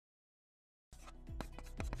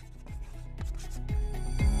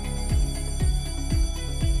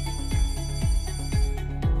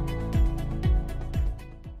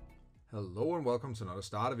and welcome to another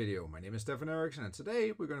Stata video. My name is Stefan Eriksson and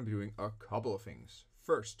today we're going to be doing a couple of things.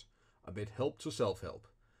 First, a bit help to self-help.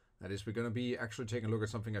 That is, we're going to be actually taking a look at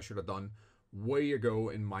something I should have done way ago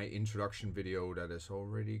in my introduction video that is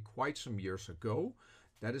already quite some years ago.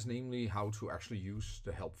 That is namely how to actually use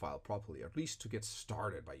the help file properly, or at least to get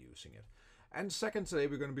started by using it. And second, today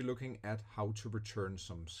we're going to be looking at how to return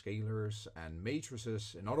some scalars and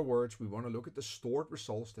matrices. In other words, we want to look at the stored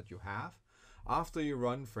results that you have after you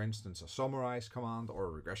run, for instance, a summarize command or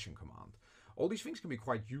a regression command. All these things can be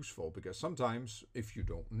quite useful because sometimes if you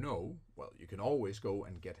don't know, well, you can always go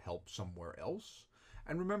and get help somewhere else.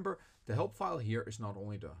 And remember, the help file here is not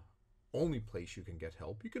only the only place you can get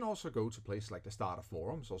help. You can also go to places like the Stata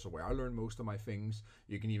forums, also where I learn most of my things.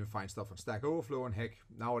 You can even find stuff on Stack Overflow, and heck,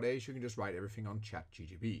 nowadays you can just write everything on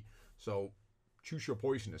ChatGPT. So choose your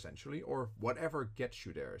poison essentially, or whatever gets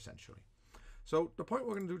you there essentially. So the point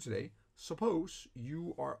we're going to do today, suppose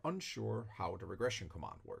you are unsure how the regression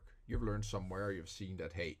command work. You've learned somewhere, you've seen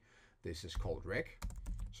that, hey, this is called reg.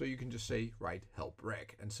 So you can just say, write help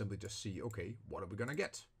reg, and simply just see, okay, what are we going to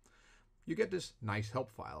get? You get this nice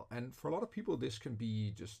help file, and for a lot of people this can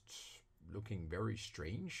be just looking very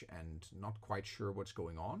strange and not quite sure what's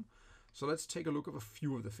going on. So let's take a look at a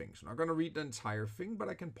few of the things. I'm not going to read the entire thing, but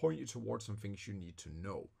I can point you towards some things you need to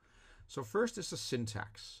know. So first is the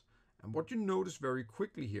syntax. And what you notice very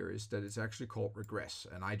quickly here is that it's actually called regress,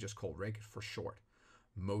 and I just call reg for short.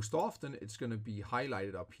 Most often it's going to be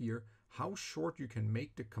highlighted up here how short you can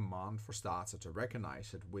make the command for Stata to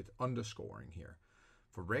recognize it with underscoring here.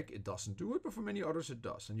 For reg it doesn't do it, but for many others it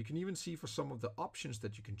does. And you can even see for some of the options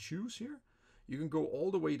that you can choose here, you can go all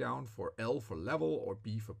the way down for L for level or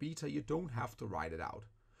B for beta. You don't have to write it out.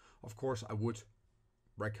 Of course, I would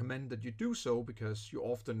recommend that you do so because you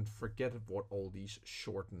often forget what all these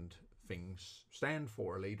shortened things stand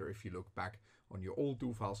for later if you look back on your old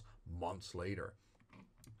do files months later.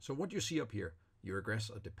 So what you see up here, you regress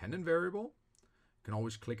a dependent variable. You can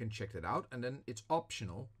always click and check that out, and then it's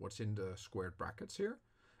optional what's in the squared brackets here.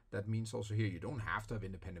 That means also here you don't have to have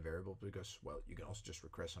independent variable because, well, you can also just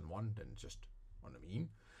regress on one, then just on the mean.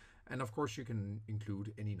 And of course you can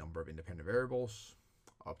include any number of independent variables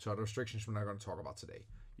up to other restrictions we're not going to talk about today.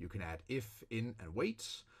 You can add if, in, and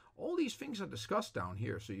waits. All these things are discussed down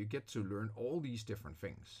here, so you get to learn all these different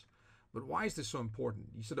things. But why is this so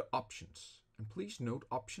important? These are the options. And please note,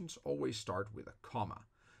 options always start with a comma.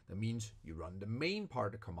 That means you run the main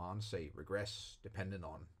part of the command, say regress dependent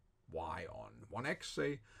on y on 1x,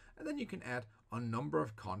 say, and then you can add a number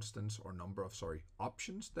of constants or number of,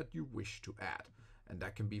 options that you wish to add. And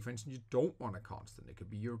that can be, for instance, you don't want a constant. It could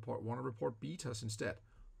be you want to report betas instead.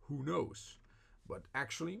 Who knows? But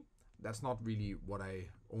actually, that's not really what I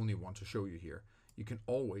only want to show you here. You can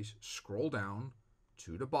always scroll down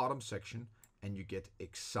to the bottom section and you get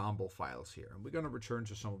example files here. And we're going to return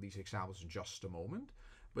to some of these examples in just a moment.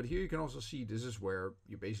 But here you can also see this is where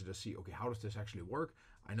you basically see, okay, how does this actually work?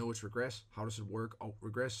 I know it's regress. How does it work? Oh,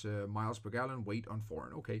 regress miles per gallon, weight on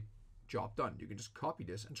foreign. Okay, job done. You can just copy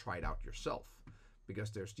this and try it out yourself because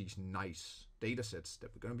there's these nice data sets that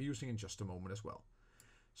we're going to be using in just a moment as well.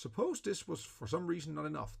 Suppose this was for some reason not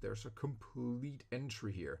enough. There's a complete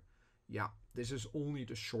entry here. Yeah, this is only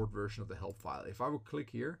the short version of the help file. If I would click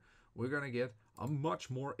here, we're going to get a much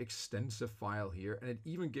more extensive file here, and it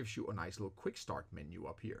even gives you a nice little quick start menu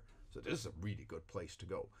up here. So this is a really good place to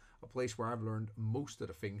go. A place where I've learned most of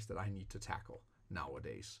the things that I need to tackle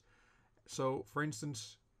nowadays. So for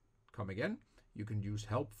instance, come again, you can use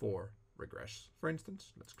help for regress, for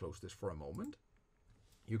instance. Let's close this for a moment.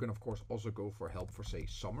 You can, of course, also go for help for, say,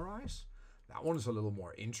 summarize. That one is a little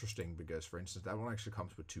more interesting because, for instance, that one actually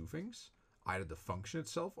comes with two things, either the function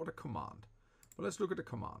itself or the command. But let's look at the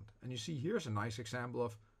command. And you see here's a nice example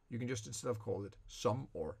of, you can just, instead of call it sum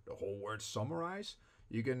or the whole word summarize,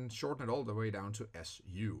 you can shorten it all the way down to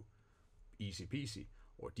SU. Easy peasy.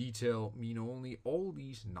 Or detail, mean only, all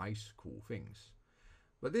these nice, cool things.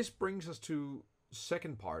 But this brings us to the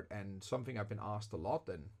second part, and something I've been asked a lot,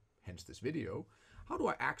 and hence this video. How do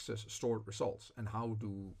I access stored results, and how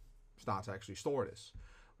do Stata actually store this?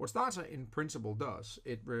 What Stata in principle does,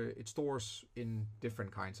 it stores in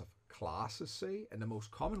different kinds of classes, say, and the most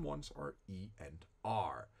common ones are E and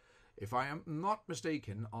R. If I am not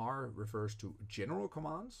mistaken, R refers to general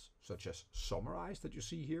commands, such as summarize that you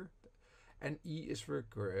see here, and E is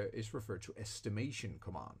referred to estimation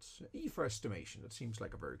commands. E for estimation, that seems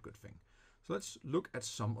like a very good thing. So let's look at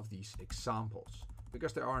some of these examples,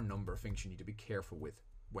 because there are a number of things you need to be careful with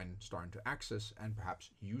when starting to access and perhaps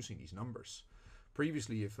using these numbers.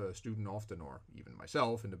 Previously, if a student often, or even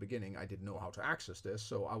myself in the beginning, I didn't know how to access this,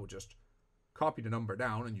 so I would just copy the number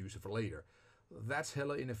down and use it for later. that's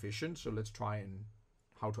hella inefficient. So let's try and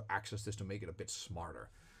how to access this to make it a bit smarter.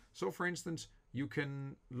 So for instance, you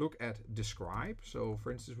can look at describe. So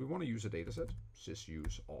for instance, we want to use a dataset,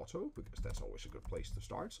 sysuse auto, because that's always a good place to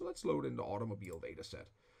start. So let's load in the automobile dataset.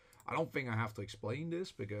 I don't think I have to explain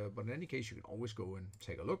this, but in any case, you can always go and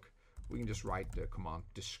take a look. We can just write the command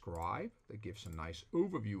describe. That gives a nice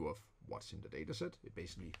overview of what's in the dataset. It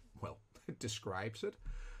basically, well, it describes it.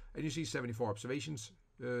 And you see 74 observations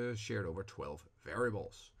shared over 12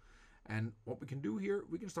 variables. And what we can do here,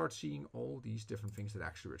 we can start seeing all these different things that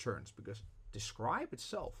actually returns, because describe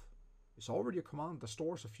itself is already a command that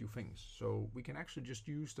stores a few things. So we can actually just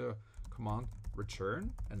use the command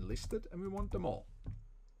return and list it, and we want them all.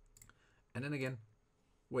 And then again,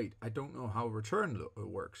 wait, I don't know how return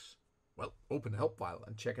works. Well, open the help file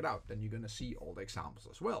and check it out. Then you're going to see all the examples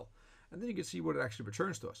as well. And then you can see what it actually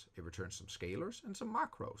returns to us. It returns some scalars and some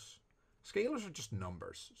macros. Scalars are just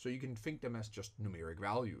numbers, so you can think them as just numeric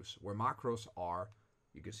values, where macros are,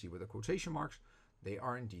 you can see with the quotation marks, they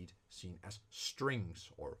are indeed seen as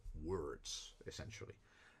strings or words, essentially.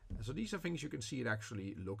 And so these are things you can see it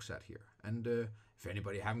actually looks at here. And if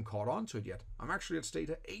anybody haven't caught on to it yet, I'm actually at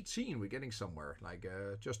Stata 18. We're getting somewhere, like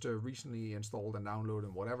just recently installed and downloaded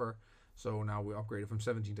and whatever. So now we upgraded from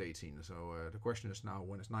 17 to 18. So the question is now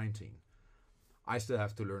when it's 19. I still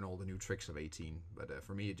have to learn all the new tricks of 18, but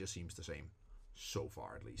for me it just seems the same, so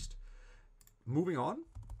far at least. Moving on,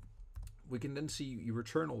 we can then see you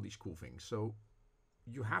return all these cool things. So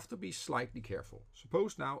you have to be slightly careful.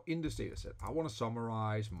 Suppose now in this data set, I want to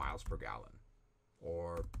summarize miles per gallon,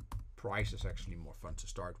 or price is actually more fun to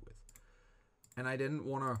start with. And I then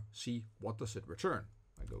want to see what does it return.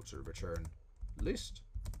 I go to the return list,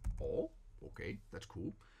 all, okay, that's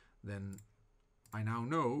cool. Then I now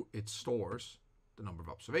know it stores the number of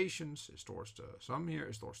observations, it stores the sum here,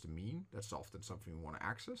 it stores the mean. That's often something we want to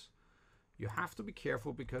access. You have to be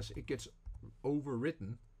careful because it gets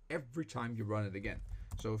overwritten every time you run it again.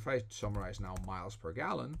 So if I summarize now miles per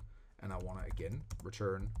gallon, and I want to again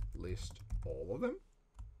return list all of them,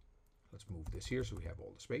 let's move this here so we have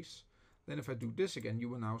all the space. Then if I do this again, you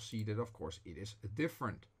will now see that of course it is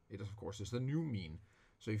different. It is of course is the new mean.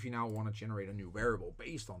 So if you now want to generate a new variable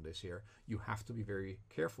based on this here, you have to be very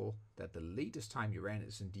careful that the latest time you ran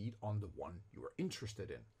is indeed on the one you are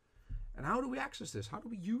interested in. And how do we access this? How do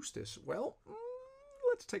we use this? Well,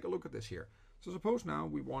 let's take a look at this here. So suppose now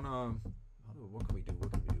we want to, what can we do?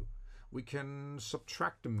 We can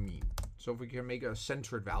subtract the mean. So if we can make a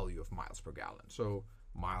centered value of miles per gallon. So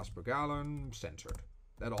miles per gallon centered.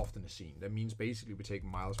 That often is seen. That means basically we take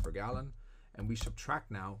miles per gallon and we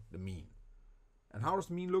subtract now the mean. And how does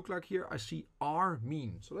the mean look like here? I see R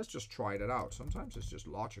mean. So let's just try that out. Sometimes it's just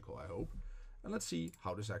logical, I hope. And let's see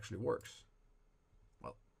how this actually works.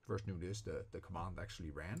 Well, first knew this, the command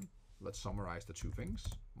actually ran. Let's summarize the two things.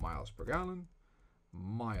 Miles per gallon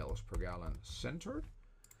centered.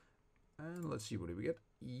 And let's see, what do we get?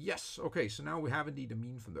 Yes, okay, so now we have indeed the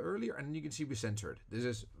mean from the earlier, and you can see we centered. This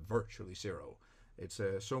is virtually zero. It's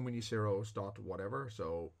so many zeros dot whatever,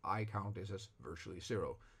 so I count this as virtually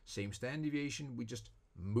zero. Same standard deviation, we just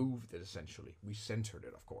moved it essentially. We centered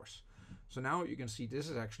it, of course. So now you can see this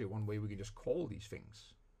is actually one way we can just call these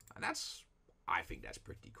things. And I think that's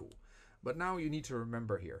pretty cool. But now you need to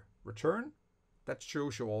remember here, return, that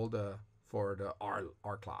shows you all for the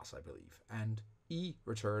R class, I believe. And E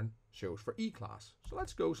return shows for E class. So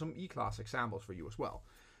let's go some E class examples for you as well.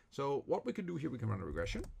 So what we can do here, we can run a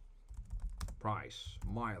regression. Price,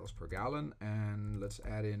 miles per gallon, and let's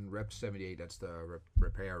add in rep 78, that's the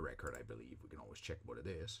repair record, I believe. We can always check what it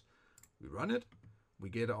is. We run it, we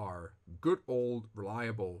get our good old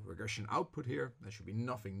reliable regression output here. There should be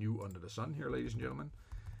nothing new under the sun here, ladies and gentlemen.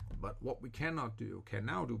 But what we can now do,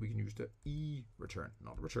 we can use the E return,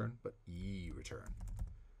 not return, but E return.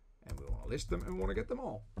 And we want to list them and we want to get them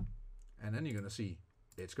all. And then you're going to see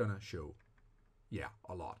it's going to show, yeah,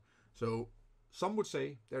 a lot. So some would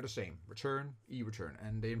say they're the same, return, E return,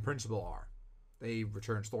 and they in principle are. They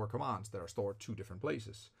return store commands that are stored two different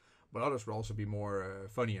places. But others would also be more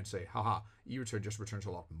funny and say, haha, E return just returns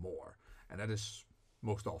a lot more. And that is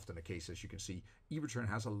most often the case. As you can see, E return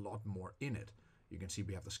has a lot more in it. You can see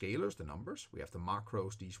we have the scalars, the numbers, we have the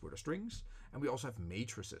macros, these were the strings, and we also have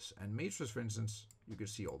matrices. And matrices, for instance, you can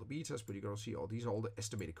see all the betas, but you can also see all these are all the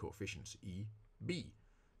estimated coefficients, E, B.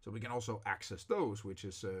 So we can also access those, which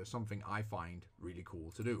is something I find really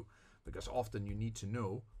cool to do, because often you need to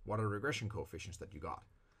know what are the regression coefficients that you got.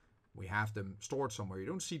 We have them stored somewhere. You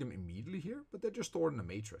don't see them immediately here, but they're just stored in a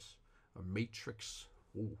matrix. A matrix.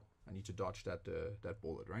 Oh, I need to dodge that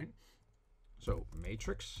bullet, right? So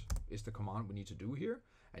matrix is the command we need to do here.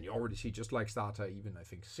 And you already see, just like Stata, even I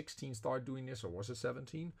think 16 started doing this, or was it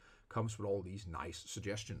 17, comes with all these nice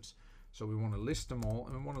suggestions. So we want to list them all,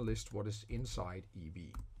 and we want to list what is inside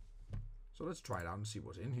EB. So let's try it out and see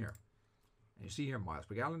what's in here. And you see here miles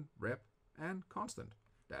per gallon, rep, and constant.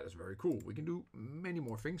 That is very cool. We can do many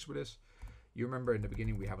more things with this. You remember in the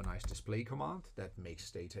beginning we have a nice display command that makes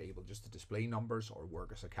Stata able just to display numbers or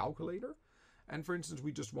work as a calculator. And for instance,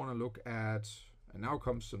 we just want to look at, and now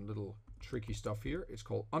comes some little tricky stuff here. It's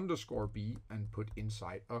called _b and put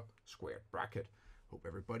inside a squared bracket. Hope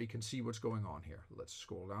everybody can see what's going on here. Let's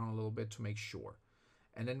scroll down a little bit to make sure.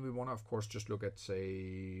 And then we want to, of course, just look at,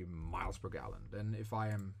 say, miles per gallon. Then if I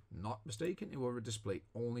am not mistaken, it will display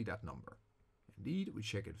only that number. Indeed, we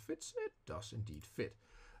check it fits. It does indeed fit.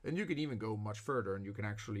 And you can even go much further, and you can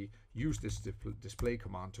actually use this display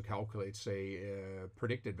command to calculate, say,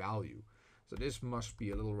 predicted value. So this must be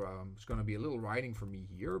a little, it's going to be a little writing for me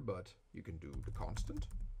here, but you can do the constant.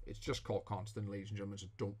 It's just called constant, ladies and gentlemen, so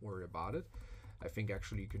don't worry about it. I think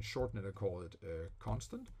actually you can shorten it and call it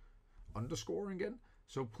constant underscore again.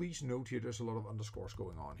 So please note here, there's a lot of underscores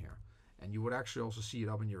going on here. And you would actually also see it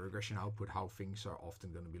up in your regression output, how things are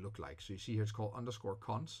often going to be look like. So you see here it's called underscore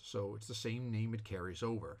cons. So it's the same name it carries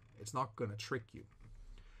over. It's not going to trick you.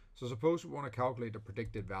 So suppose we want to calculate the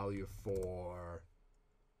predicted value for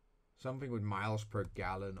something with miles per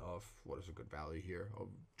gallon of, what is a good value here?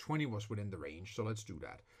 20 was within the range. So let's do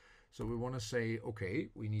that. So we want to say, okay,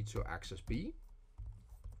 we need to access B.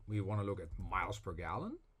 We want to look at miles per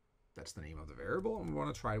gallon. That's the name of the variable. And we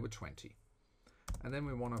want to try it with 20. And then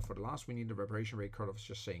we want to, for the last, we need the reparation rate cutoff is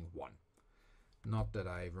just saying 1. Not that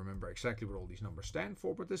I remember exactly what all these numbers stand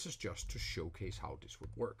for, but this is just to showcase how this would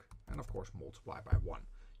work. And of course, multiply by 1.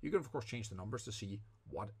 You can of course change the numbers to see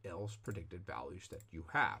what else predicted values that you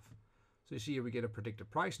have. So you see here we get a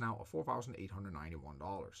predicted price now of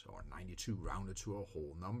 $4,891, or 92 rounded to a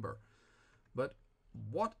whole number. But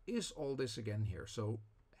what is all this again here? So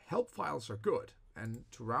help files are good. And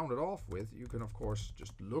to round it off with, you can of course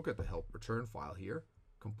just look at the help return file here.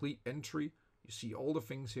 Complete entry. You see all the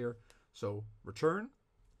things here. So return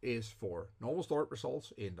is for normal stored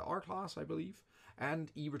results in the R class, I believe.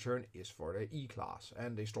 And E-return is for the E class.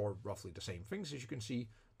 And they store roughly the same things. As you can see,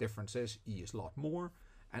 difference is E is a lot more.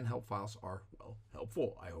 And help files are, well,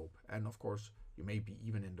 helpful, I hope. And of course, you may be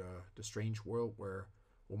even in the strange world where,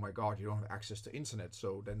 oh my God, you don't have access to internet.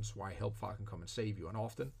 So that's why help file can come and save you. And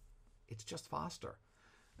often, it's just faster.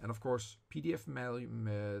 And of course, PDF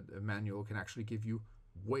manual can actually give you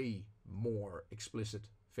way more explicit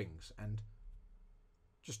things. And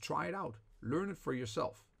just try it out. Learn it for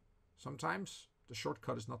yourself. Sometimes the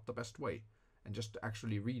shortcut is not the best way. And just to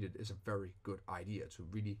actually read it is a very good idea to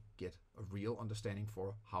really get a real understanding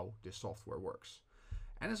for how this software works.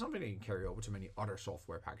 And it's something that you can carry over to many other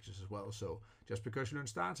software packages as well. So just because you learn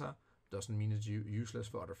Stata doesn't mean it's useless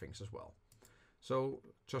for other things as well. So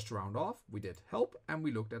just to round off, we did help and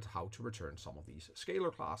we looked at how to return some of these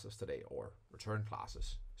scalar classes today, or return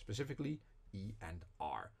classes, specifically E and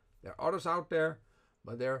R. There are others out there,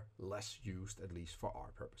 but they're less used, at least for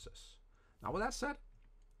our purposes. Now with that said,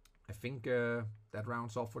 I think that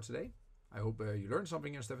rounds off for today. I hope you learned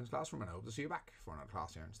something in Stefan's classroom, and I hope to see you back for another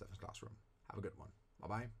class here in Stefan's classroom. Have a good one.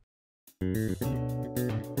 Bye-bye.